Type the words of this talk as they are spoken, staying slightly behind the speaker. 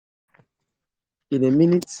In a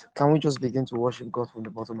minute, can we just begin to worship God from the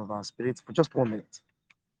bottom of our spirit for just 1 minute?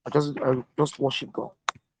 I just worship God.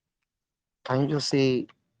 Can you just say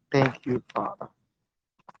thank you, Father,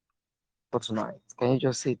 for tonight? Can you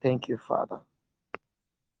just say thank you, Father?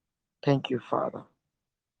 Thank you, Father.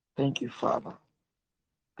 Thank you, Father.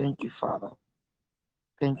 Thank you, Father.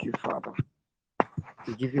 Thank you, Father.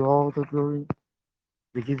 We give you all the glory.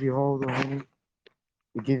 We give you all the honor.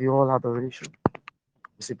 We give you all adoration.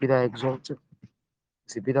 We say, be thou exalted.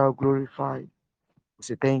 We say, be thou glorified. We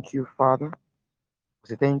say, thank you, Father. We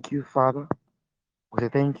say, thank you, Father. We say,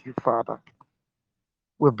 thank you, Father.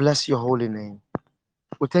 We bless your holy name.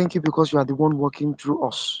 We thank you because you are the one working through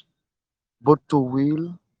us, both to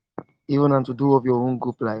will, even and to do of your own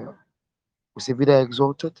good pleasure. We say, be thou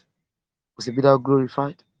exalted. We say, be thou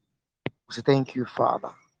glorified. We say, thank you,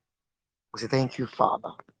 Father. We say, thank you,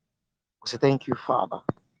 Father. We say, thank you, Father.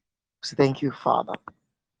 We say, thank you, Father.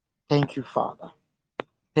 Thank you, Father.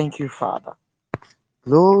 Thank you, Father.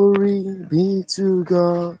 Glory be to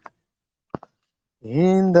God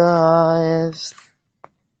in the highest.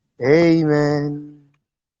 Amen.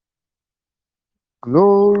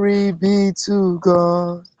 Glory be to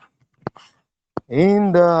God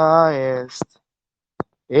in the highest.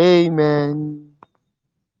 Amen.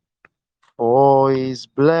 For his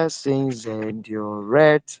blessings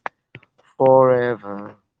endure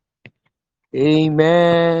forever.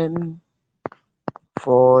 Amen.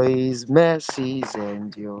 For his mercies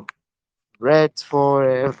endure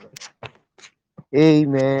forever.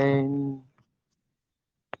 Amen.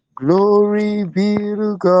 Glory be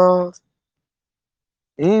to God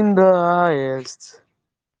in the highest.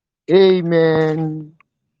 Amen.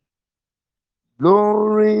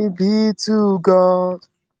 Glory be to God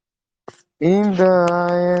in the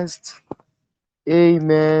highest.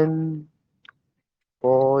 Amen.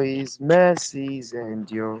 For his mercies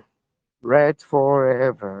endure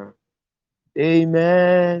forever.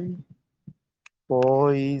 Amen.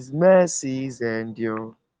 For his mercies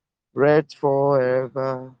endure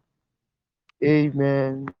forever.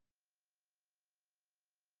 Amen.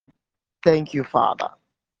 Thank you, Father.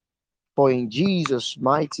 For in Jesus'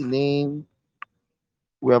 mighty name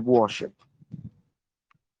we have worship.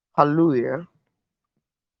 Hallelujah.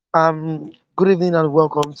 Good evening and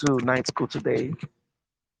welcome to night school today.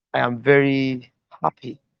 I am very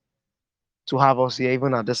happy to have us here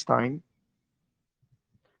even at this time.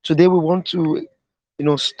 Today we want to,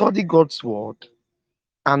 study God's word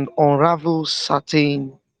and unravel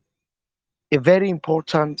a very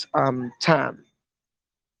important term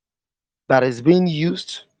that is being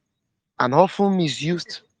used and often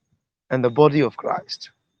misused in the body of Christ.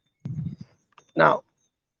 Now,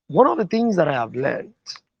 one of the things that I have learned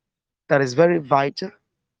that is very vital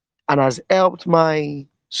and has helped my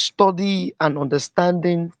study and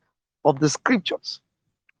understanding of the scriptures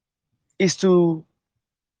is to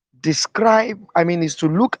is to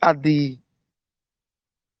look at the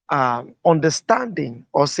understanding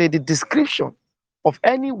or say the description of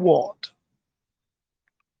any word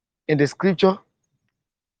in the scripture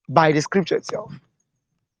by the scripture itself.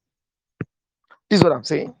 This is what I'm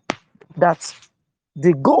saying. That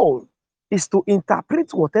the goal is to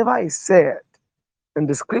interpret whatever is said in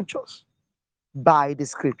the scriptures by the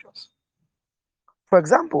scriptures. For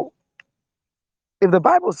example, if the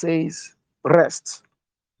Bible says rest,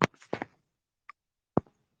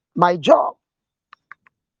 my job,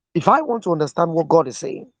 if I want to understand what God is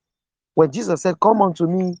saying, when Jesus said, come unto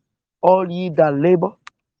me, all ye that labor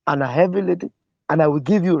and are heavy laden, and I will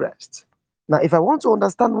give you rest. Now, if I want to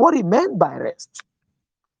understand what he meant by rest,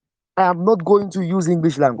 I am not going to use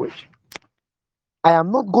English language. I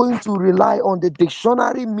am not going to rely on the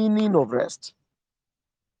dictionary meaning of rest.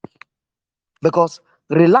 Because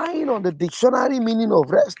relying on the dictionary meaning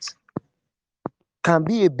of rest can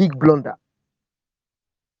be a big blunder.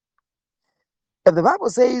 If the Bible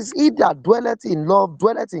says, he that dwelleth in love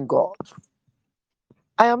dwelleth in God,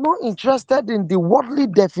 I am not interested in the worldly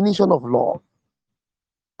definition of love.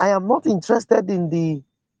 I am not interested in the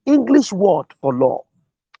English word for love.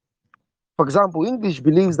 For example, English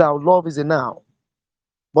believes that love is a noun,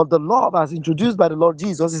 but the love as introduced by the Lord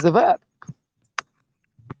Jesus is a verb.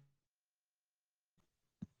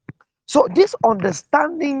 So this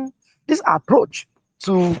understanding, this approach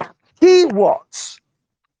to key words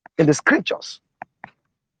in the scriptures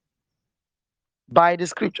by the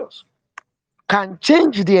scriptures can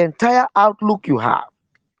change the entire outlook you have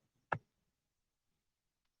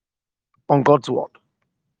on God's word.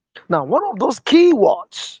 Now, one of those key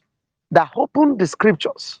words that open the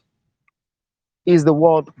scriptures is the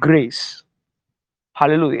word grace.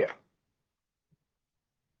 Hallelujah.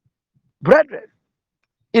 Brethren,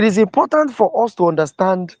 It is important for us to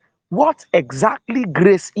understand what exactly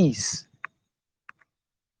grace is.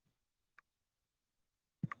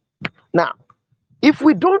 Now, if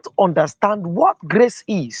we don't understand what grace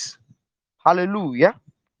is, hallelujah,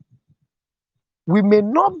 we may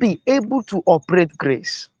not be able to operate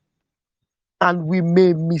grace and we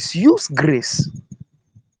may misuse grace.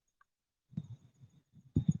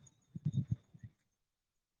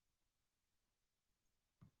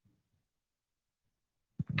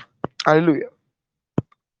 Hallelujah.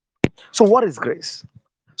 So, what is grace?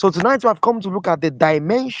 So, tonight we have come to look at the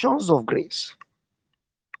dimensions of grace.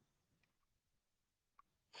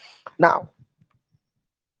 Now,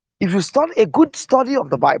 if you study a good study of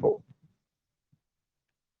the Bible,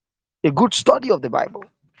 a good study of the Bible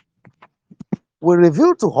will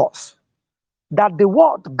reveal to us that the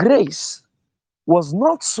word grace was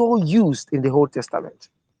not so used in the Old Testament.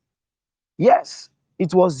 Yes,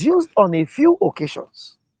 it was used on a few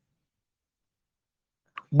occasions,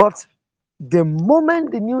 but the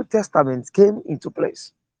moment the New Testament came into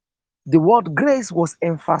place, the word grace was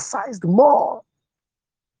emphasized more.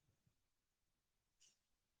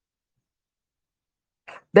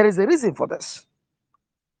 There is a reason for this.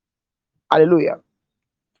 Hallelujah.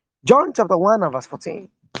 John chapter 1 and verse 14.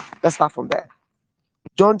 Let's start from there.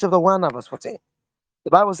 John chapter 1 and verse 14. The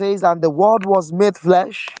Bible says, and the word was made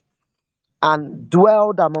flesh and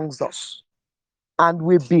dwelled amongst us, and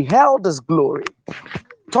we beheld his glory.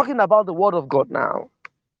 Talking about the word of God now,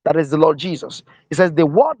 that is the Lord Jesus. He says, the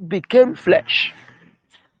word became flesh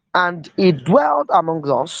and he dwelled amongst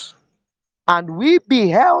us, and we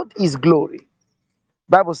beheld his glory.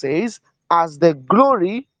 Bible says, as the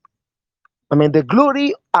glory, the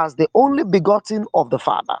glory as the only begotten of the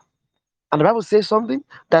Father. And the Bible says something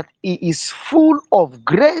that he is full of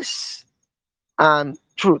grace and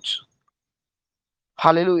truth.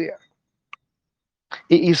 Hallelujah.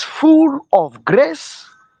 He is full of grace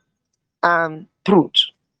and truth.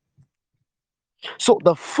 So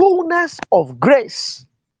the fullness of grace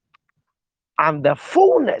and the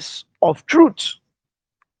fullness of truth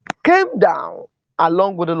came down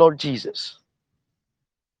along with the Lord Jesus.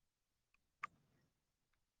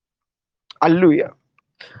 Hallelujah.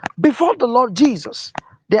 Before the Lord Jesus,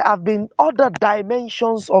 there have been other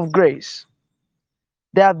dimensions of grace.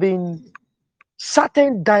 There have been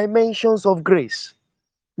certain dimensions of grace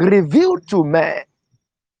revealed to man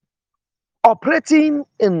operating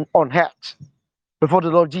in on earth before the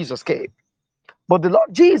Lord Jesus came. But the Lord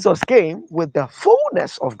Jesus came with the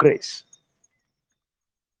fullness of grace.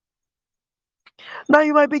 Now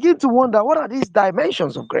you might begin to wonder, what are these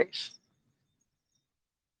dimensions of grace?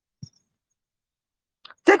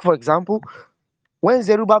 Take for example, when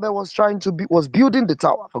Zerubbabel was building the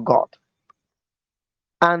tower for God,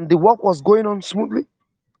 and the work was going on smoothly,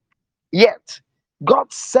 yet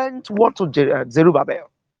God sent word to Zerubbabel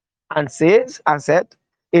and said,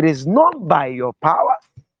 it is not by your power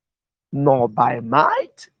nor by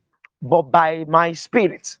might, but by my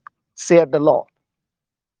spirit, said the Lord.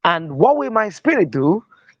 And what will my spirit do?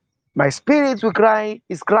 My spirit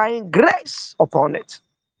is crying grace upon it.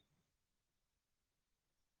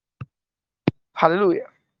 Hallelujah.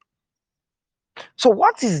 So,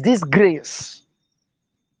 what is this grace?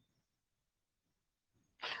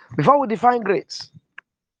 Before we define grace,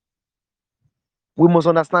 we must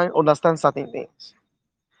understand certain things.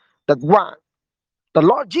 That one, the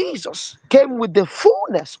Lord Jesus came with the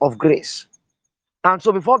fullness of grace. And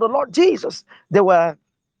so before the Lord Jesus, there were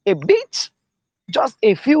a bit, just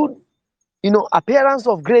a few, appearance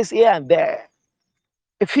of grace here and there.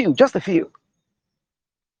 A few, just a few.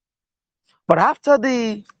 But after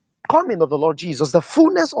the coming of the Lord Jesus, the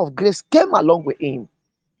fullness of grace came along with him.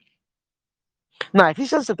 Now,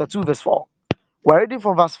 Ephesians chapter 2, verse 4. We're reading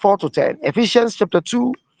from verse 4 to 10. Ephesians chapter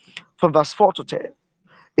 2, from verse 4 to 10.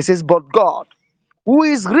 It says, but God, who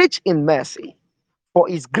is rich in mercy, for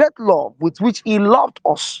his great love with which he loved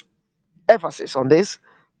us. Emphasis on this.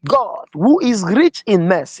 God, who is rich in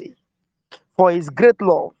mercy, for his great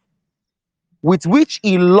love with which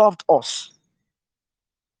he loved us.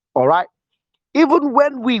 All right. Even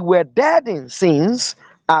when we were dead in sins,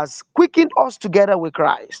 has quickened us together with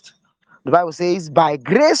Christ. The Bible says, by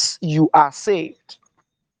grace you are saved,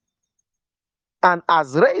 and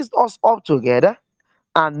has raised us up together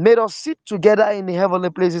and made us sit together in the heavenly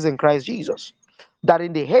places in Christ Jesus, that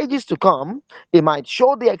in the ages to come he might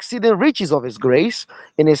show the exceeding riches of his grace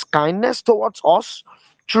in his kindness towards us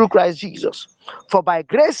through Christ Jesus. For by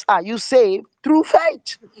grace are you saved through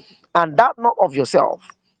faith, and that not of yourself.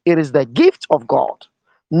 It is the gift of God,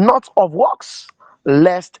 not of works,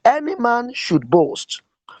 lest any man should boast.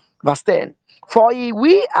 Verse 10. For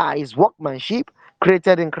we are his workmanship,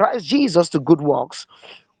 created in Christ Jesus to good works,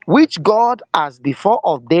 which God has before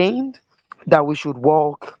ordained that we should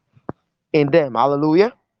walk in them.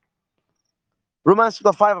 Hallelujah. Romans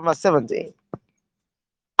chapter 5 and verse 17.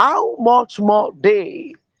 How much more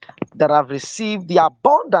they that have received the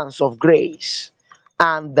abundance of grace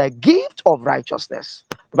and the gift of righteousness?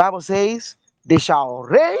 The Bible says they shall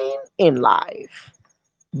reign in life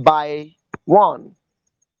by one,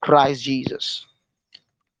 Christ Jesus.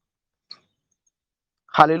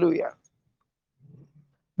 Hallelujah.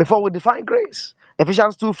 Before we define grace,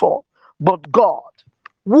 Ephesians 2:4. But God,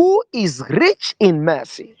 who is rich in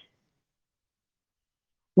mercy,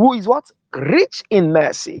 who is what? Rich in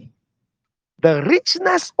mercy. The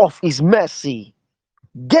richness of his mercy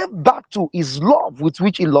gave back to his love with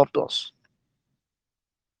which he loved us.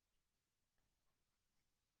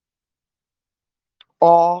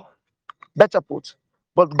 Or better put,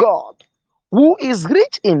 but God, who is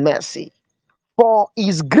rich in mercy, for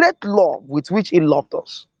his great love with which he loved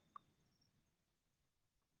us.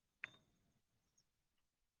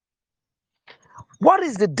 What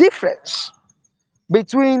is the difference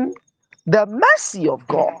between the mercy of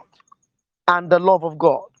God and the love of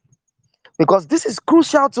God? Because this is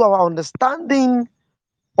crucial to our understanding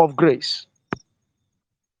of grace.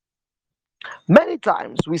 Many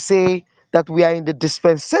times we say that we are in the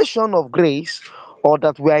dispensation of grace or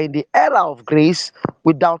that we are in the era of grace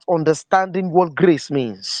without understanding what grace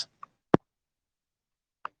means.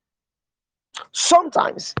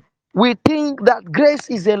 Sometimes we think that grace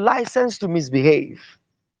is a license to misbehave.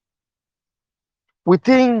 We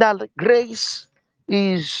think that grace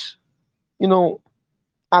is, you know,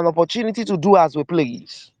 an opportunity to do as we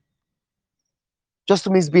please, just to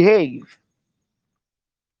misbehave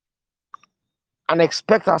and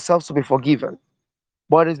expect ourselves to be forgiven.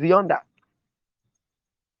 But it's beyond that.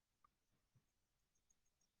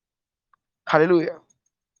 Hallelujah.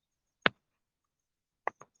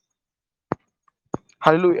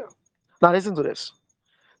 Hallelujah. Now listen to this.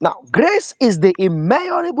 Now, grace is the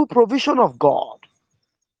immeasurable provision of God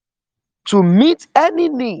to meet any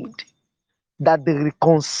need that the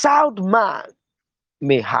reconciled man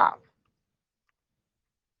may have.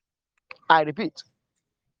 I repeat,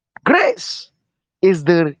 grace is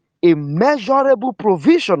the immeasurable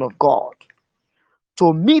provision of God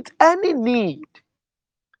to meet any need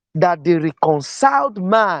that the reconciled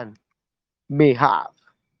man may have.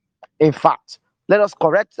 In fact, let us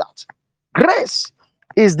correct that. Grace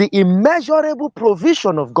is the immeasurable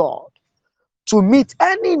provision of God to meet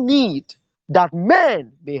any need that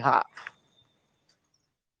men may have.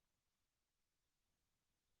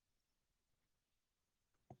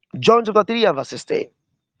 John chapter 3 and verse 16.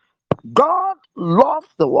 God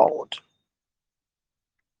loved the world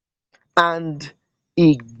and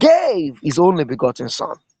he gave his only begotten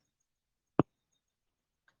Son,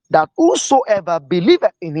 that whosoever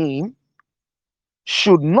believeth in him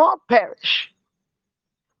should not perish,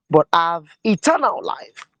 but have eternal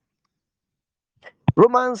life.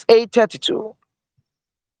 Romans 8:32.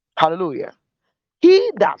 Hallelujah.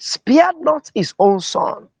 He that spared not his own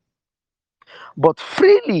Son, but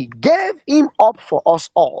freely gave him up for us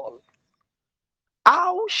all,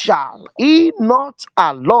 how shall he not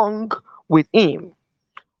along with him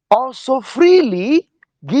also freely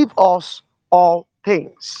give us all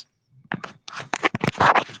things?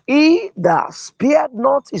 He that spared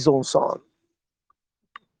not his own Son,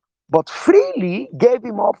 but freely gave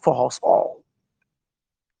him up for us all,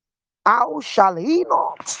 how shall he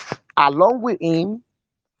not, along with him,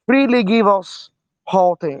 freely give us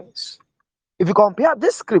all things? If you compare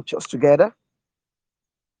these scriptures together,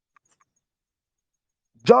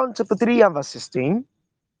 John chapter 3 and verse 16,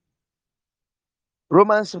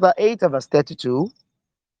 Romans chapter 8 and verse 32,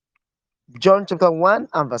 John chapter 1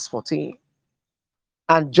 and verse 14,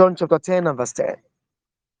 and John chapter 10 and verse 10.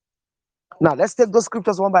 Now let's take those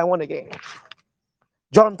scriptures one by one again.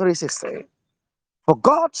 John 3:16. For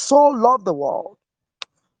God so loved the world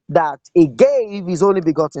that he gave his only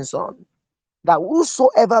begotten Son, that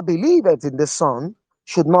whosoever believeth in the Son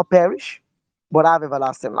should not perish, but have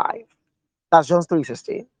everlasting life. That's John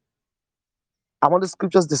 3:16. I want the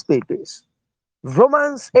scriptures displayed, please.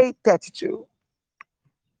 Romans 8:32.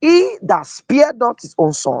 He that spared not his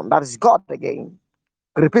own Son, that is God again,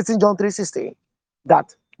 repeating John 3:16,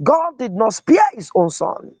 that God did not spare his own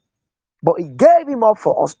Son, but he gave him up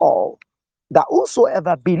for us all, that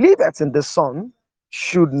whosoever believeth in the Son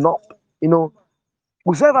should not,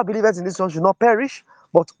 whosoever believeth in the Son should not perish,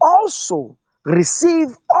 but also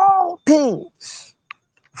receive all things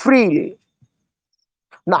freely.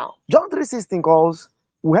 Now, John 3:16 calls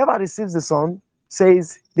whoever receives the Son,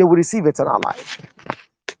 says they will receive eternal life.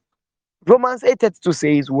 Romans 8:32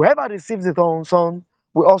 says, whoever receives the Son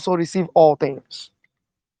will also receive all things.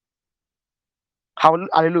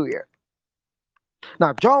 Hallelujah.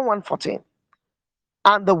 Now, John 1:14,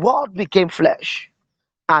 and the word became flesh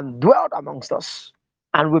and dwelt amongst us,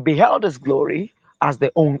 and we beheld his glory as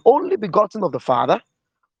the only begotten of the Father,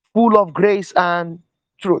 full of grace and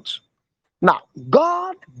truth. Now,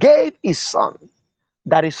 God gave his Son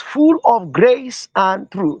that is full of grace and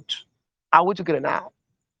truth. Are we together now?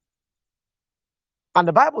 And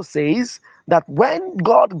the Bible says that when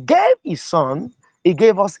God gave his Son, he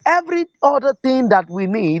gave us every other thing that we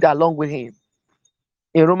need along with him.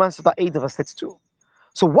 In Romans chapter 8, verse 32.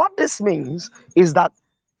 So, what this means is that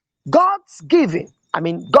God's gift,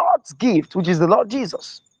 which is the Lord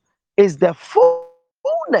Jesus, is the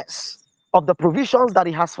fullness of the provisions that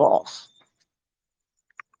he has for us.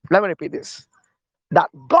 Let me repeat this, that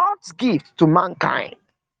God's gift to mankind,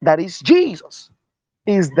 that is Jesus,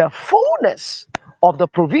 is the fullness of the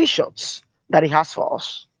provisions that he has for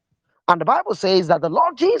us. And the Bible says that the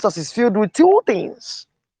Lord Jesus is filled with two things.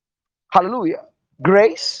 Hallelujah.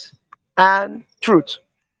 Grace and truth.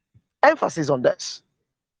 Emphasis on this.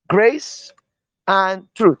 Grace and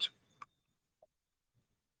truth.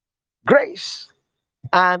 Grace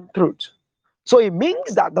and truth. So it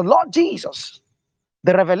means that the Lord Jesus,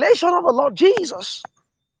 the revelation of the Lord Jesus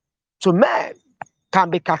to man, can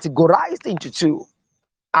be categorized into two,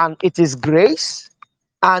 and it is grace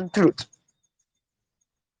and truth.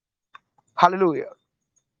 Hallelujah.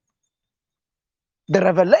 The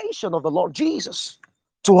revelation of the Lord Jesus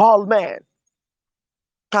to all men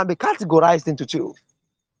can be categorized into two,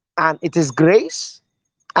 and it is grace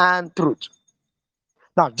and truth.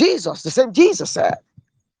 Now, Jesus, the same Jesus said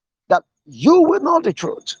that you will know the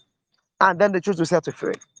truth, and then the truth will set you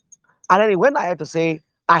free. And then he went ahead to say,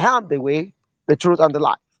 I am the way, the truth, and the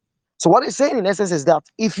life. So, what he's saying in essence is that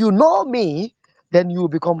if you know me, then you will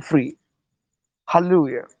become free.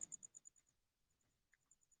 Hallelujah.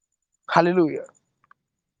 Hallelujah.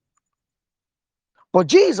 But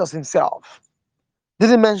Jesus himself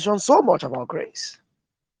didn't mention so much about grace.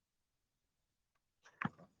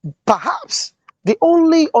 Perhaps the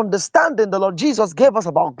only understanding the Lord Jesus gave us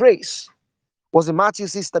about grace was in Matthew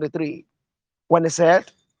 6:33, when he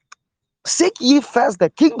said, seek ye first the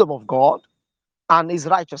kingdom of God and his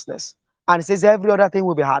righteousness. And he says, every other thing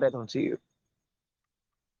will be added unto you.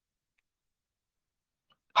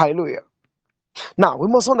 Hallelujah. Now, we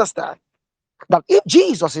must understand that if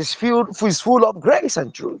Jesus is full of grace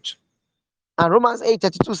and truth, and Romans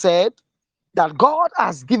 8:32 said that God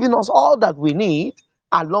has given us all that we need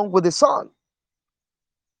along with the Son,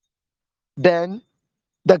 then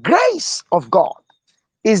the grace of God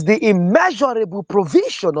is the immeasurable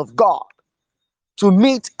provision of God to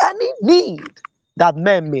meet any need that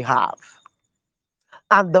men may have.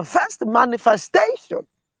 And the first manifestation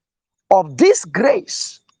of this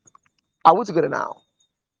grace, are we together now,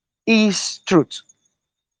 is truth.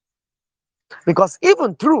 Because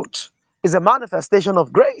even truth is a manifestation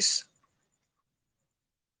of grace.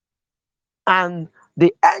 And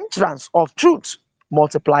the entrance of truth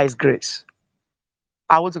multiplies grace.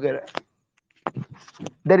 Are we together?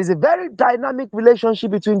 There is a very dynamic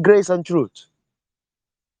relationship between grace and truth.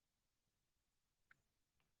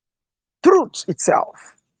 Truth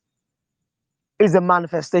itself is a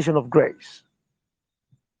manifestation of grace.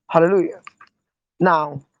 Hallelujah.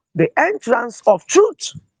 Now, the entrance of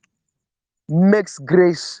truth makes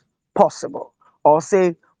grace possible, or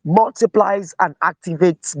say multiplies and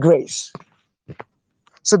activates grace.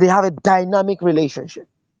 So they have a dynamic relationship.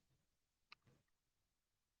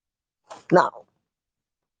 Now,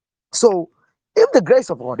 so if the grace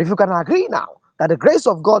of God, if you can agree now that the grace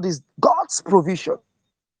of God is God's provision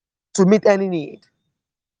to meet any need,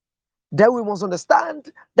 then we must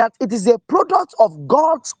understand that it is a product of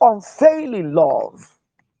God's unfailing love.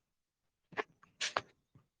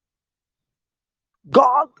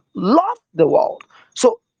 God loved the world.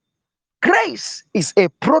 So grace is a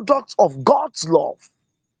product of God's love.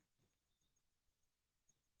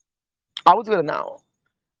 Are we together now?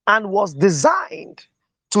 And was designed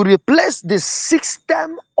to replace the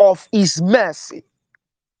system of his mercy.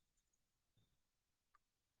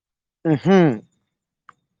 Mhm.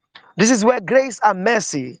 This is where grace and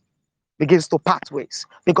mercy begins to part ways.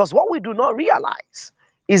 Because what we do not realize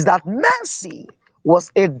is that mercy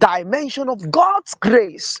was a dimension of God's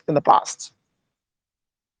grace in the past.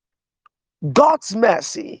 God's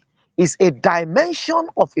mercy is a dimension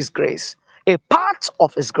of his grace, a part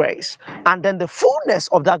of his grace. And then the fullness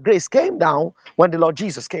of that grace came down when the Lord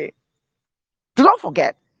Jesus came. Do not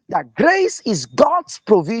forget that grace is God's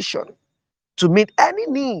provision to meet any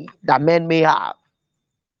need that men may have.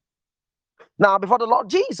 Now, before the Lord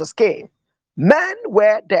Jesus came, men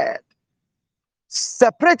were dead,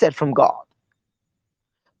 separated from God.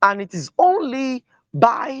 And it is only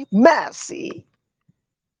by mercy,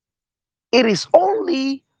 it is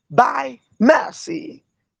only by mercy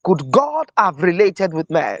could God have related with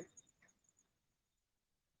man,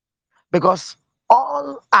 because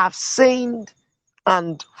all have sinned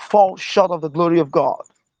and fall short of the glory of God.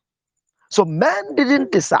 So men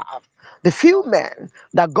didn't deserve, the few men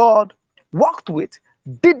that God walked with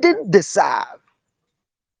didn't deserve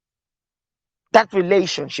that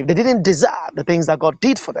relationship. They didn't deserve the things that God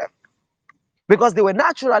did for them, because they were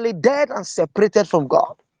naturally dead and separated from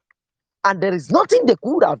God. And there is nothing they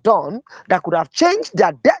could have done that could have changed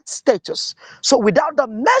their death status. So without the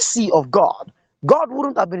mercy of God, God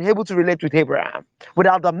wouldn't have been able to relate with Abraham.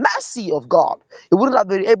 Without the mercy of God, he wouldn't have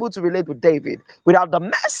been able to relate with David. Without the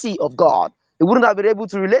mercy of God, he wouldn't have been able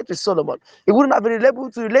to relate with Solomon. He wouldn't have been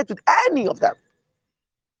able to relate with any of them.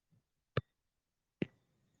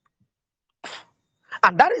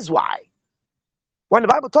 And that is why when the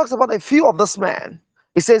Bible talks about a few of this man,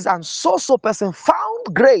 it says, and so person found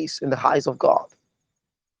grace in the eyes of God.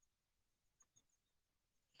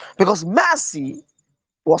 Because mercy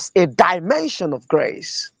was a dimension of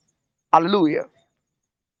grace. Hallelujah.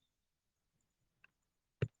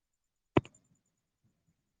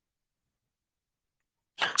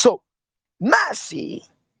 So, mercy,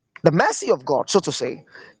 the mercy of God, so to say,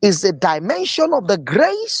 is a dimension of the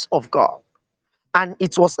grace of God. And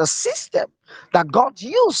it was a system that God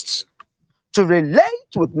used to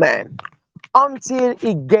relate with man until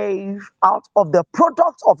he gave out of the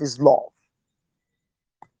product of his love.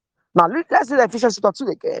 Now, let's read Ephesians chapter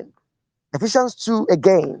 2 again. Ephesians 2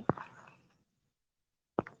 again.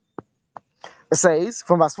 It says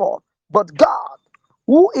from verse 4, but God,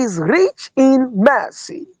 who is rich in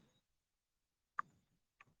mercy,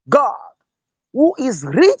 God, who is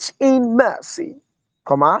rich in mercy,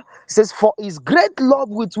 comma, says, for his great love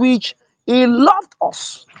with which he loved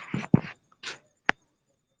us.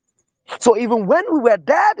 So even when we were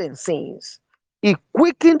dead in sins, he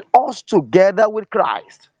quickened us together with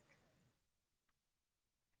Christ.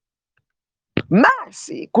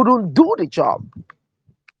 Mercy couldn't do the job.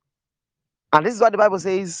 And this is what the Bible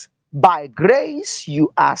says, by grace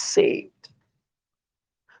you are saved.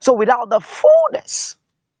 So without the fullness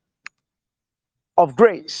of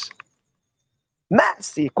grace,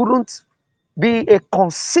 mercy couldn't be a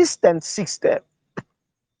consistent system.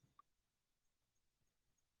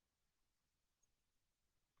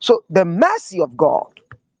 So the mercy of God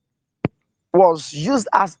was used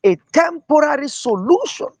as a temporary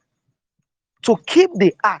solution to keep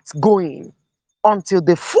the act going until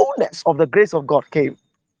the fullness of the grace of God came.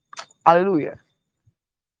 Hallelujah.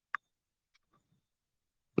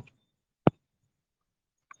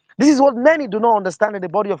 This is what many do not understand in the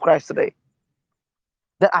body of Christ today.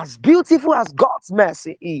 That as beautiful as God's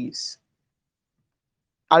mercy is,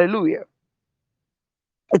 hallelujah,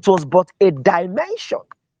 it was but a dimension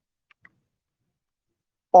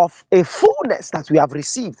of a fullness that we have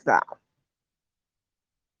received now.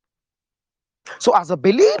 So as a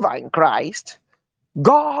believer in Christ,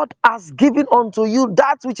 God has given unto you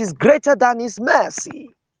that which is greater than his mercy,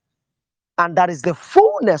 and that is the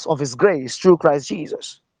fullness of his grace through Christ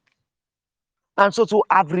Jesus. And so to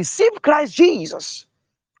have received Christ Jesus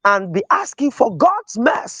and be asking for God's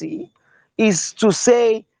mercy is to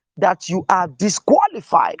say that you are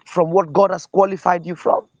disqualified from what God has qualified you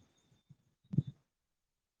from.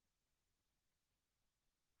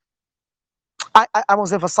 I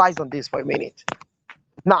must emphasize on this for a minute.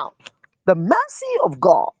 Now, the mercy of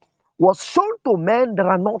God was shown to men that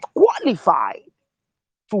are not qualified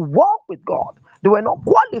to walk with God. They were not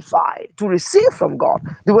qualified to receive from God.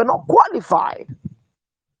 They were not qualified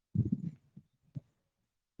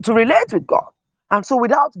to relate with God. And so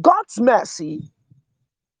without God's mercy,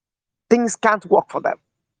 things can't work for them.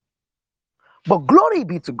 But glory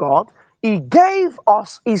be to God, he gave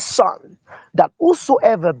us his son, that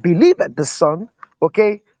whosoever believeth the son,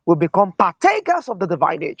 okay, will become partakers of the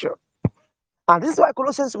divine nature. And this is why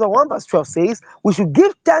Colossians 1 verse 12 says, we should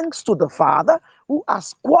give thanks to the Father who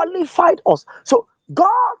has qualified us. So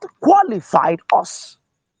God qualified us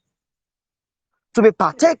to be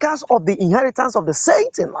partakers of the inheritance of the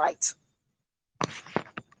saints in light.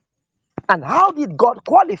 And how did God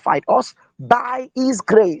qualify us? By his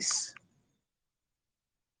grace.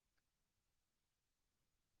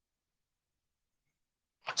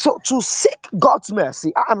 So to seek God's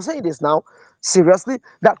mercy, I'm saying this now seriously,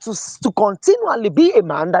 that to continually be a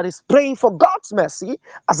man that is praying for God's mercy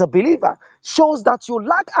as a believer shows that you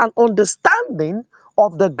lack an understanding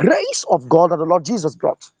of the grace of God that the Lord Jesus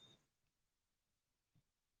brought.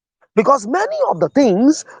 Because many of the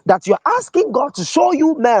things that you're asking God to show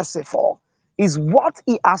you mercy for is what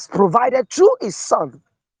He has provided through His Son,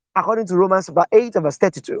 according to Romans chapter 8 and verse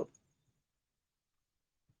 32.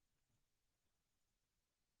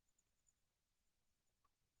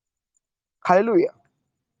 Hallelujah.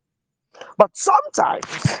 But sometimes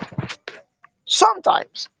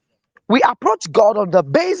we approach God on the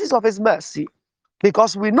basis of His mercy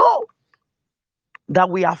because we know that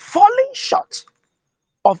we are falling short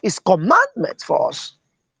of His commandment for us.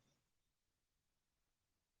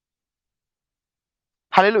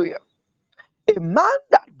 Hallelujah. A man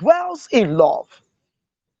that dwells in love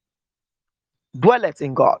dwelleth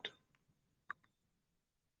in God.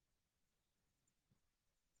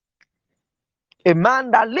 A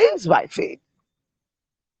man that lives by faith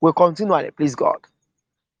will continually please God.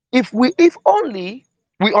 If only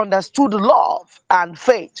we understood love and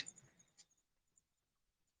faith,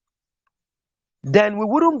 then we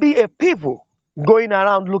wouldn't be a people going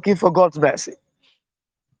around looking for God's mercy.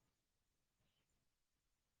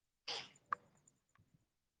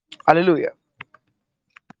 Hallelujah.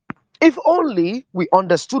 If only we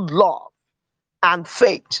understood love and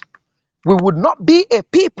faith, we would not be a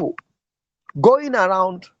people going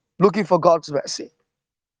around looking for God's mercy.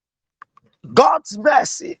 God's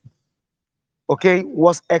mercy, okay,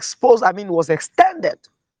 was exposed, was extended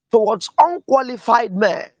towards unqualified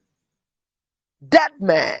men, dead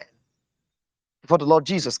men, before the Lord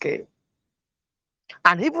Jesus came.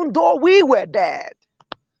 And even though we were dead,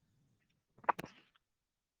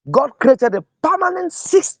 God created a permanent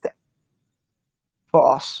system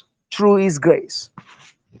for us through His grace.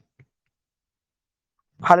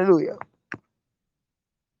 Hallelujah.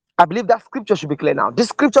 I believe that scripture should be clear now. These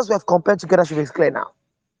scriptures we have compared together should be clear now.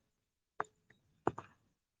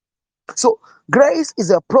 So, grace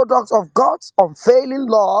is a product of God's unfailing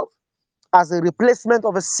love as a replacement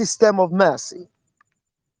of a system of mercy.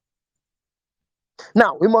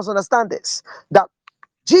 Now, we must understand this, that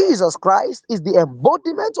Jesus Christ is the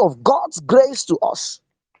embodiment of God's grace to us.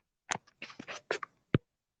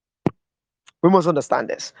 We must understand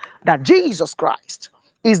this, that Jesus Christ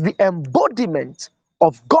is the embodiment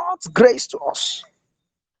of God's grace to us.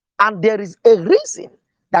 And there is a reason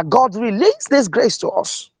that God released this grace to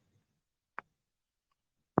us.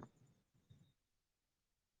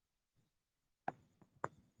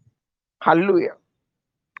 Hallelujah.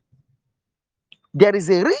 There is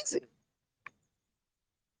a reason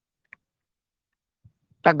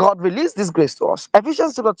that God released this grace to us.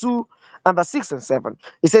 Ephesians chapter 2 and verse 6 and 7.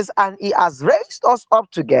 It says, and He has raised us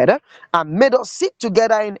up together and made us sit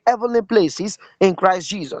together in heavenly places in Christ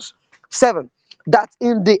Jesus. 7. That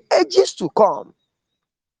in the ages to come,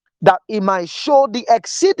 that He might show the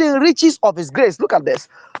exceeding riches of His grace. Look at this.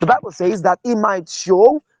 The Bible says that He might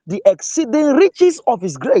show the exceeding riches of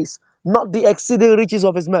His grace, not the exceeding riches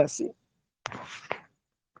of His mercy.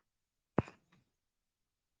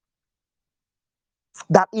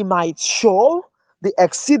 That He might show the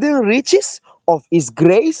exceeding riches of His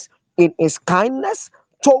grace in His kindness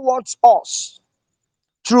towards us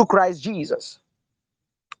through Christ Jesus.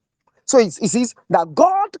 So it says that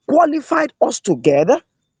God qualified us together,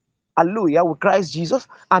 hallelujah, with Christ Jesus,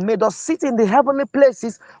 and made us sit in the heavenly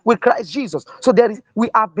places with Christ Jesus. So we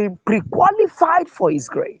have been pre-qualified for His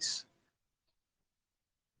grace.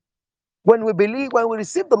 When we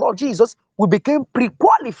received the Lord Jesus, we became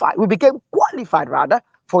pre-qualified. We became qualified, rather,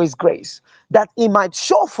 for His grace, that He might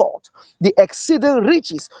show forth the exceeding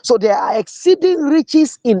riches. So there are exceeding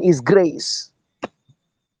riches in His grace.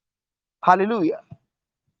 Hallelujah.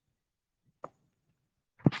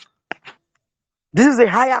 This is a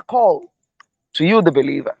higher call to you, the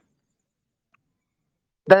believer.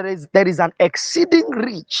 There is an exceeding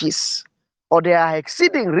riches, or there are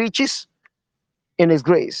exceeding riches in His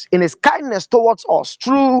grace, in His kindness towards us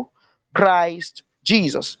through Christ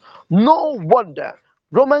Jesus. No wonder.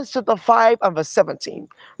 Romans chapter 5 and verse 17.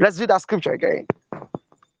 Let's read that scripture again.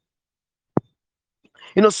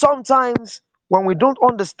 Sometimes when we don't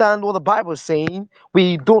understand what the Bible is saying,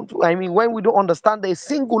 when we don't understand the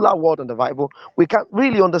singular word in the Bible, we can't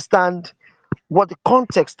really understand what the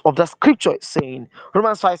context of the scripture is saying.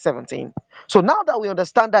 Romans 5:17. So now that we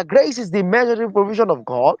understand that grace is the measuring provision of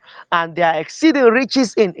God and there are exceeding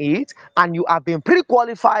riches in it, and you have been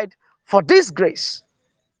pre-qualified for this grace.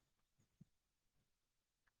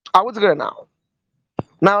 I want to go now.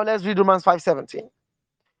 Now let's read Romans 5:17.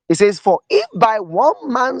 It says, for if by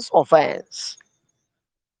one man's offense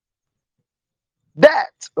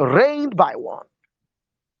death reigned by one,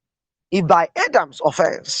 if by Adam's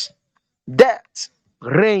offense death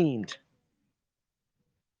reigned,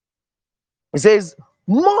 it says,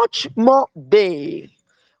 much more they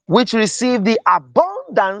which receive the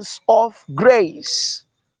abundance of grace.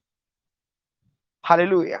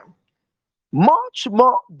 Hallelujah. Much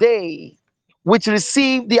more they which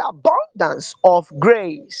receive the abundance of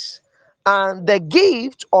grace and the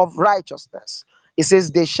gift of righteousness. It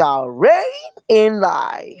says, they shall reign in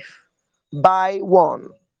life by one,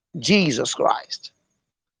 Jesus Christ.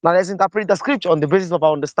 Now let's interpret the scripture on the basis of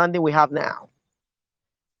our understanding we have now.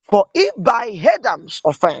 For if by Adam's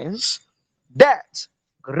offense death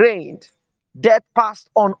reigned, death passed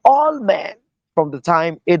on all men from the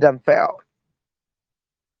time Adam fell.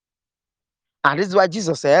 And this is why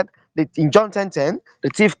Jesus said that in John 10:10, the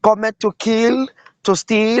thief cometh to kill, to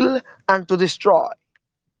steal, and to destroy.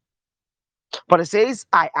 But it says,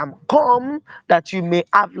 I am come that you may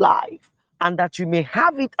have life, and that you may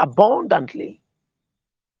have it abundantly.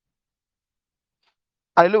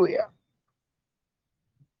 Hallelujah.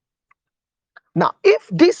 Now, if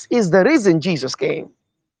this is the reason Jesus came,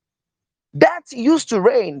 death used to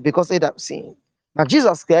reign because Adam sinned. Now,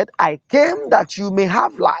 Jesus said, I came that you may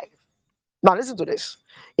have life. Now, listen to this.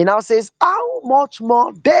 It now says, how much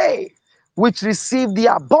more they which receive the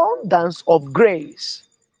abundance of grace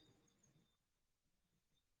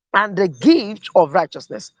and the gift of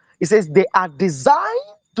righteousness. It says they are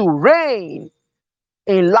designed to reign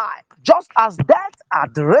in life, just as death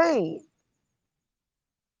had reigned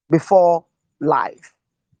before life.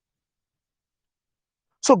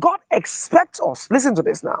 So God expects us. Listen to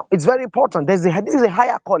this now. It's very important. This is a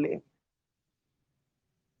higher calling.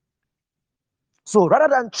 So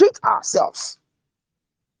rather than treat ourselves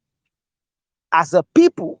as a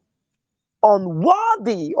people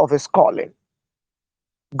unworthy of his calling,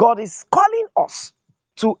 God is calling us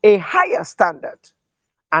to a higher standard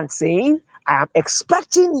and saying, I am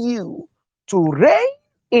expecting you to reign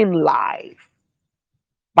in life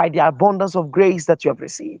by the abundance of grace that you have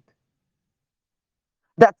received.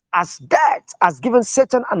 That as death has given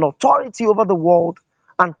Satan an authority over the world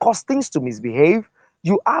and caused things to misbehave,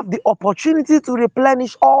 you have the opportunity to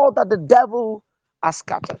replenish all that the devil has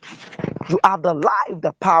scattered. You have the life,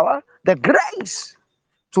 the power, the grace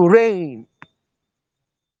to reign.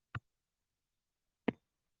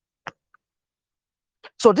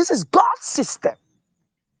 So this is God's system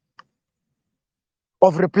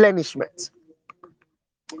of replenishment.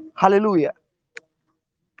 Hallelujah.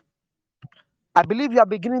 I believe you are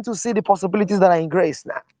beginning to see the possibilities that are in grace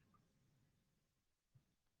now.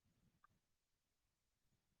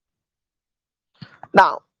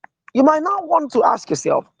 Now, you might now want to ask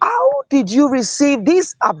yourself, how did you receive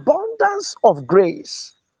this abundance of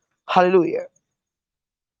grace? Hallelujah.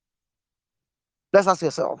 Let's ask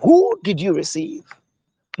yourself, who did you receive?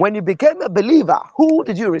 When you became a believer, who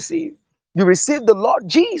did you receive? You received the Lord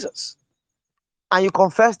Jesus and you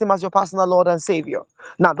confessed him as your personal Lord and Savior.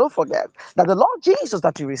 Now, don't forget that the Lord Jesus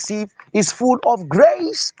that you received is full of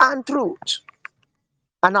grace and truth.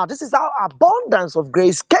 And now, this is how abundance of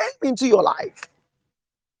grace came into your life.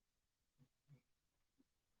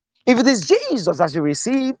 If it is Jesus that you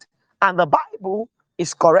received and the Bible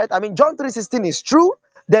is correct, I mean, John 3:16 is true,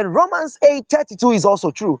 then Romans 8:32 is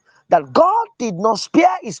also true. That God did not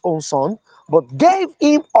spare his own son, but gave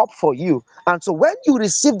him up for you. And so when you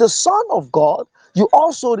received the Son of God, you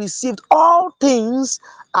also received all things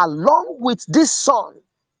along with this Son.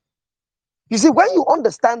 You see, when you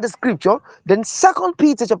understand the scripture, then 2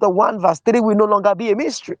 Peter chapter 1, verse 3 will no longer be a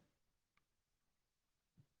mystery.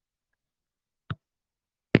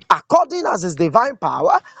 According as his divine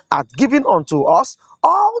power hath given unto us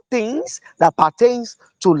all things that pertains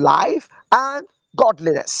to life and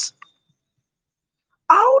godliness.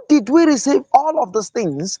 How did we receive all of these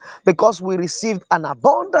things? Because we received an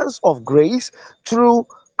abundance of grace through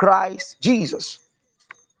Christ Jesus.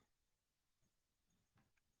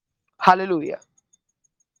 Hallelujah.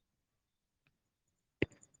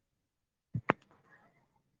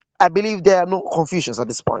 I believe there are no confusions at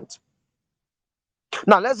this point.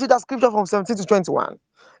 Now let's read that scripture from 17 to 21.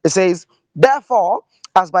 It says, therefore,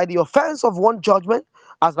 as by the offense of one judgment,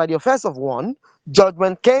 as by the offense of one,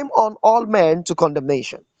 judgment came on all men to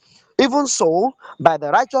condemnation. Even so, by the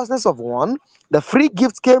righteousness of one, the free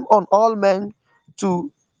gift came on all men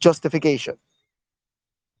to justification.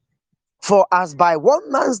 For as by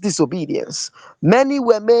one man's disobedience many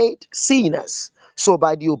were made sinners, so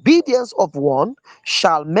by the obedience of one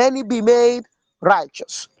shall many be made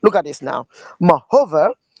righteous. Look at this now.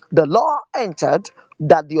 Moreover, the law entered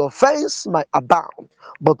that the offense might abound,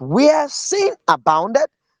 but where sin abounded,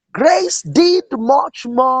 grace did much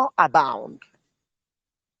more abound.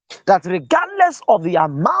 That regardless of the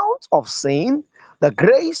amount of sin, the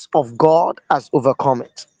grace of God has overcome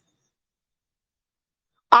it.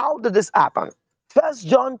 How did this happen? First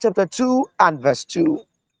John chapter 2 and verse 2.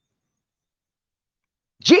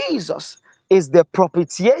 Jesus is the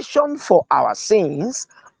propitiation for our sins,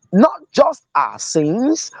 not just our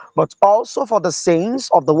sins, but also for the sins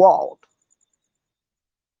of the world.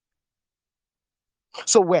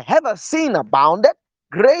 So wherever sin abounded,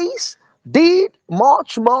 grace did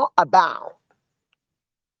much more abound.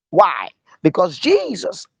 Why? Because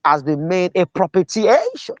Jesus has been made a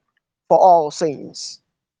propitiation for all sins.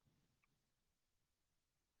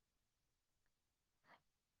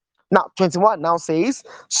 Now, 21 now says,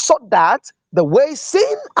 so that the way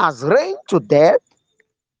sin has reigned to death,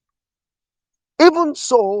 even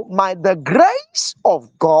so might the grace of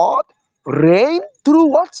God reign through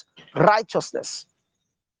what? Righteousness.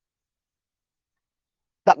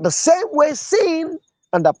 That the same way sin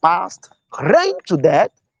in the past reigned to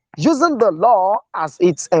death, using the law as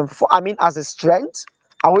as a strength.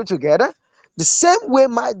 Are we together? The same way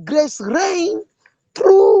my grace reign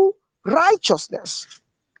through righteousness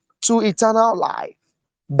to eternal life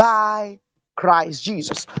by Christ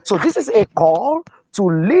Jesus. So this is a call to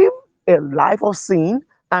live a life of sin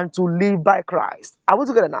and to live by Christ. Are we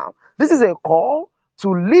together now? This is a call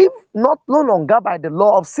to live no longer by the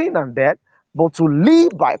law of sin and death, but to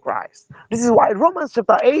live by Christ. This is why Romans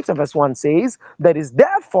chapter 8 and verse 1 says, there is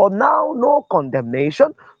therefore now no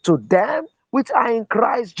condemnation to them which are in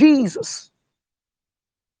Christ Jesus.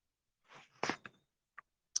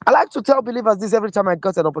 I like to tell believers this every time I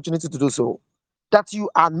get an opportunity to do so, that you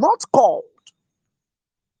are not called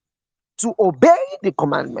to obey the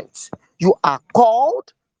commandments. You are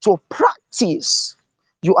called to practice.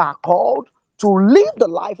 You are called to live the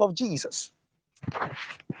life of Jesus.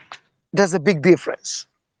 There's a big difference.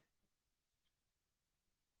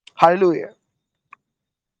 Hallelujah.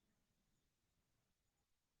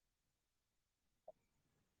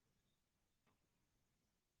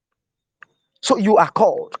 So you are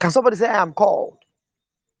called. Can somebody say, I am called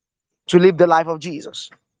to live the life of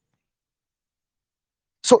Jesus?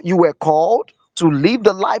 So you were called to live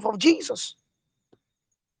the life of Jesus.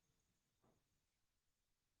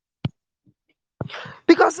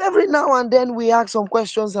 Because every now and then we ask some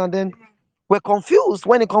questions and then we're confused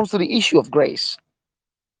when it comes to the issue of grace.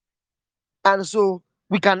 And so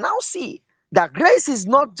we can now see that grace is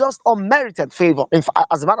not just unmerited favor. In fact,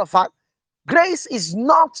 as a matter of fact, grace is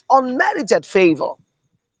not unmerited favor.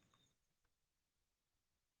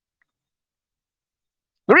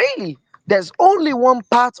 Really, there's only one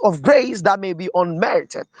part of grace that may be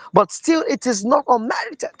unmerited, but still it is not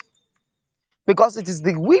unmerited because it is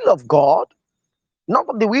the will of God, not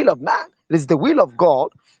the will of man. It is the will of God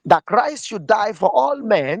that Christ should die for all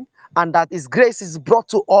men and that his grace is brought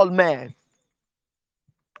to all men.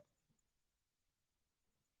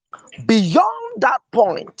 Beyond that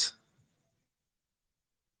point,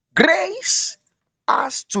 grace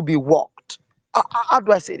has to be walked. How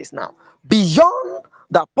do I say this now? Beyond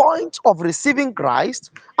the point of receiving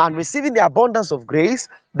Christ and receiving the abundance of grace,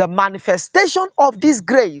 the manifestation of this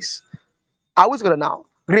grace, I was going to now,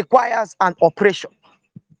 requires an operation.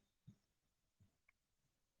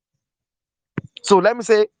 So let me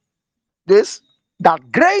say this,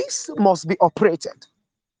 that grace must be operated.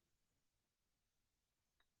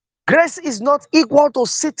 Grace is not equal to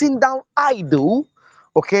sitting down idle,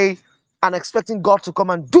 okay, and expecting God to come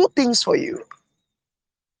and do things for you.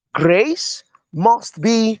 Grace must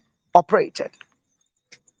be operated.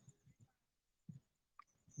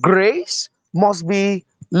 Grace must be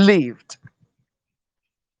lived.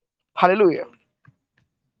 Hallelujah.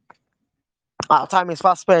 Our time is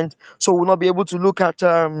fast spent, so we'll not be able to look at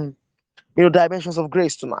dimensions of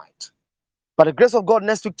grace tonight. By the grace of God,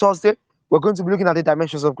 next week Thursday, we're going to be looking at the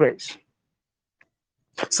dimensions of grace.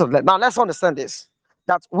 So now let's understand this.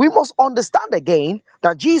 That we must understand again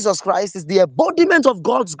that Jesus Christ is the embodiment of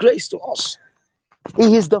God's grace to us.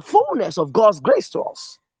 He is the fullness of God's grace to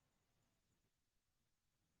us.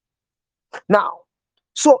 Now,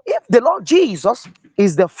 so if the Lord Jesus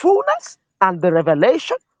is the fullness and the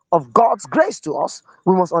revelation of God's grace to us,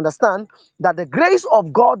 we must understand that the grace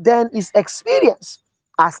of God then is experienced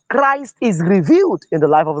as Christ is revealed in the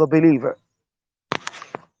life of the believer.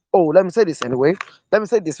 Oh, let me say this anyway. Let me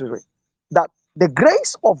say this way, that the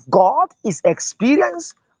grace of God is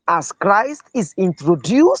experienced as Christ is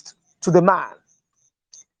introduced to the man.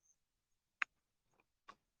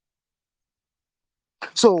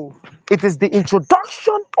 So it is the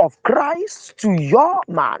introduction of Christ to your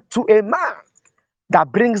man, to a man,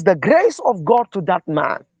 that brings the grace of God to that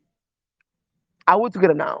man. Are we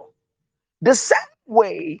together now? The same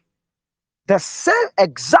way, the same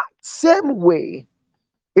exact same way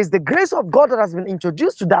is the grace of God that has been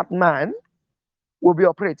introduced to that man will be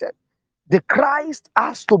operated. The Christ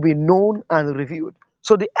has to be known and revealed.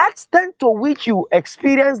 So the extent to which you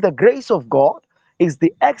experience the grace of God is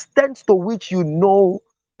the extent to which you know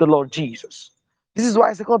the Lord Jesus. This is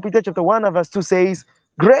why 2 Peter chapter 1 and verse 2 says,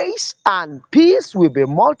 grace and peace will be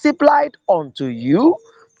multiplied unto you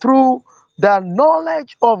through the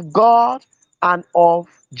knowledge of God and of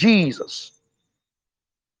Jesus.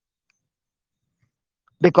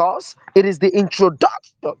 Because it is the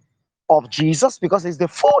introduction of Jesus, because it's the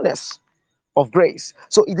fullness of grace.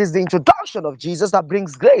 So it is the introduction of Jesus that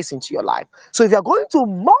brings grace into your life. So if you're going to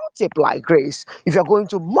multiply grace, if you're going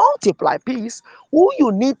to multiply peace, who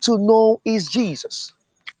you need to know is Jesus.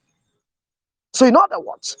 So in other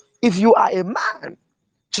words, if you are a man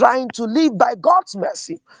trying to live by God's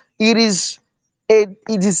mercy, it is a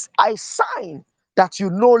sign that you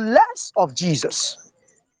know less of Jesus.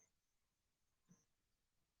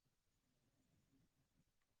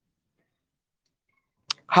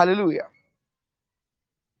 Hallelujah.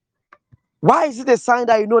 Why is it a sign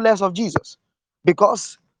that you know less of Jesus?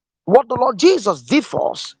 Because what the Lord Jesus did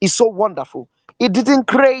for us is so wonderful. He didn't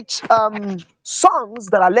create sons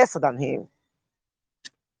that are lesser than him.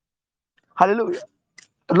 Hallelujah.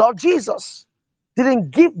 The Lord Jesus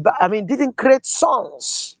didn't create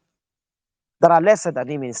sons that are lesser than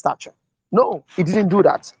him in stature. No, he didn't do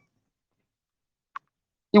that.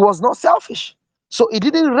 He was not selfish. So he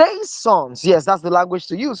didn't raise sons. Yes, that's the language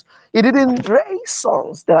to use. He didn't raise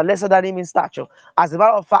sons that are lesser than him in stature. As a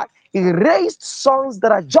matter of fact, he raised sons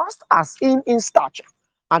that are just as him in stature.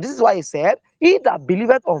 And this is why he said, he that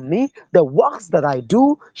believeth on me, the works that I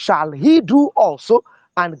do, shall he do also,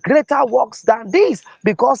 and greater works than these,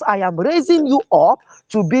 because I am raising you up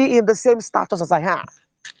to be in the same status as I am.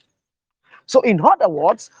 So, in other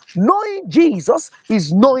words, knowing Jesus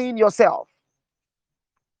is knowing yourself.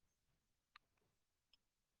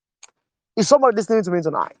 Is somebody listening to me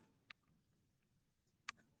tonight?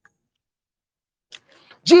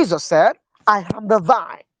 Jesus said, I am the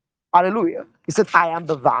vine. Hallelujah. He said, I am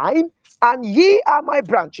the vine, and ye are my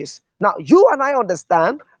branches. Now, you and I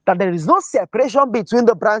understand that there is no separation between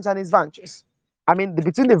the branch and its branches.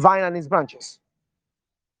 Between the vine and its branches.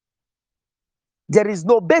 There is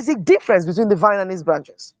no basic difference between the vine and its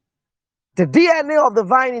branches. The DNA of the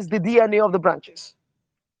vine is the DNA of the branches.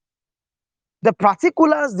 The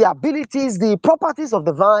particulars, the abilities, the properties of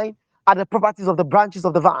the vine are the properties of the branches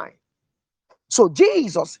of the vine. So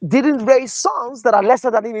Jesus didn't raise sons that are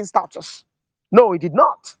lesser than him in status. No, he did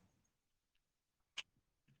not.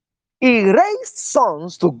 He raised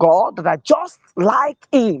sons to God that are just like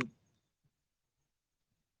him.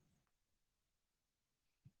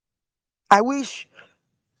 I wish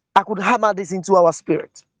I could hammer this into our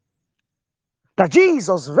spirit. That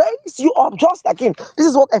Jesus raised you up just like him. This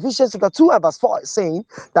is what Ephesians chapter 2 and verse 4 is saying,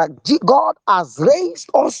 that God has raised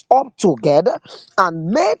us up together and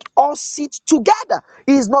made us sit together.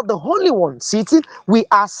 He is not the only one sitting. We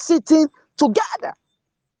are sitting together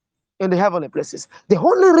in the heavenly places. The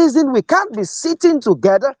only reason we can't be sitting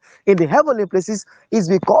together in the heavenly places is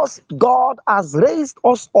because God has raised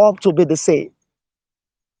us up to be the same.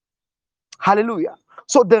 Hallelujah.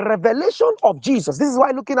 So the revelation of Jesus, this is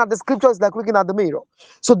why looking at the scripture is like looking at the mirror.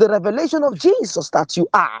 So the revelation of Jesus that you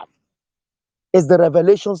have is the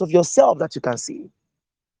revelations of yourself that you can see.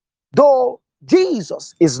 Though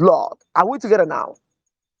Jesus is Lord, are we together now?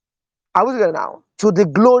 Are we together now? To the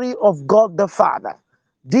glory of God the Father,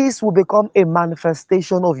 this will become a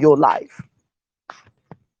manifestation of your life.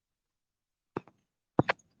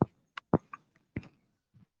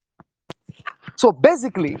 So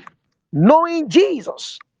basically, knowing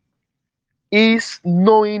Jesus is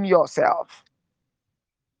knowing yourself.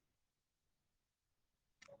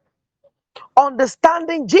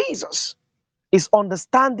 Understanding Jesus is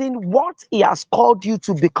understanding what he has called you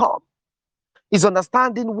to become. Is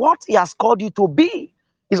understanding what he has called you to be.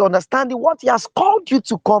 Is understanding what he has called you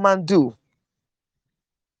to come and do.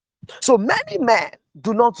 So many men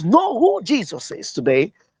do not know who Jesus is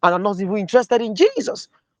today and are not even interested in Jesus.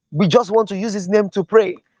 We just want to use his name to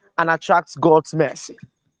pray and attract God's mercy.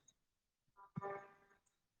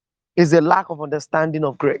 It's a lack of understanding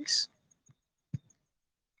of grace.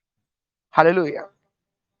 Hallelujah.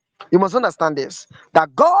 You must understand this,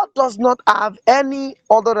 that God does not have any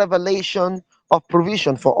other revelation of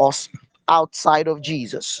provision for us outside of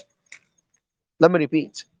Jesus. Let me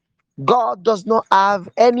repeat. God does not have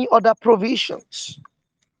any other provisions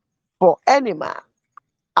for any man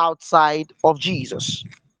outside of Jesus.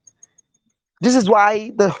 This is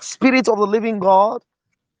why the Spirit of the living God,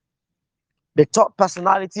 the third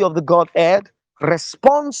personality of the Godhead,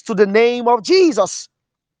 responds to the name of Jesus.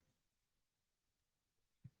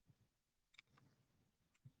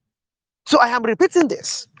 So I am repeating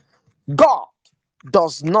this. God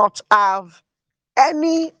does not have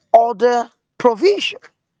any other provision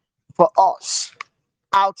for us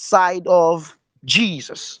outside of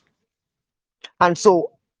Jesus. And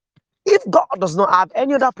so, if God does not have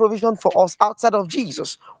any other provision for us outside of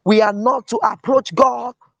Jesus, we are not to approach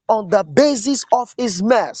God on the basis of His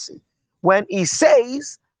mercy. When He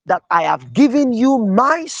says that I have given you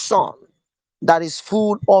my Son, that is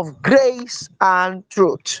full of grace and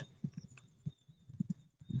truth,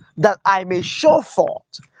 that I may show forth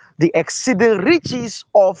the exceeding riches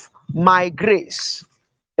of my grace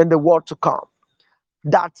in the world to come,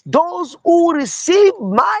 that those who receive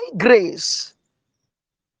my grace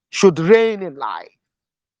should reign in life.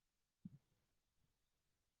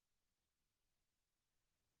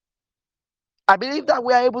 I believe that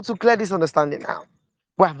we are able to clear this understanding now.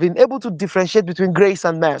 We have been able to differentiate between grace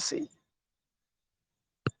and mercy.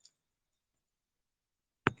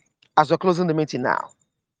 As we're closing the meeting now,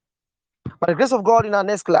 by the grace of God, in our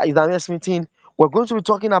next class, in our next meeting, we're going to be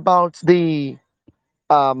talking about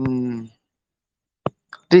um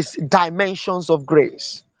these dimensions of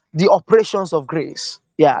grace, the operations of grace.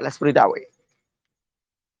 Yeah, let's put it that way.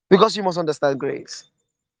 Because you must understand grace.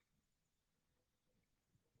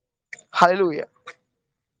 Hallelujah.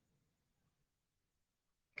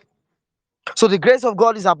 So the grace of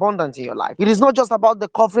God is abundant in your life. It is not just about the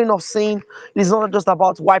covering of sin. It is not just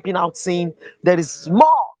about wiping out sin. There is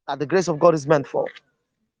more that the grace of God is meant for.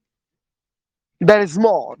 There is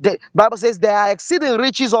more. The Bible says there are exceeding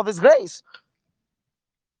riches of His grace.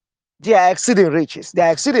 There are exceeding riches. There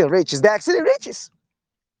are exceeding riches. There are exceeding riches.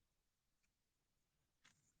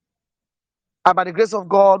 And by the grace of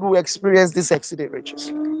God, we experience these exceeding riches.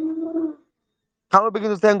 Can we begin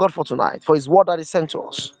to thank God for tonight, for His word that is sent to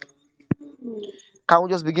us? Can we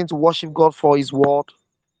just begin to worship God for His word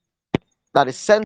that is sent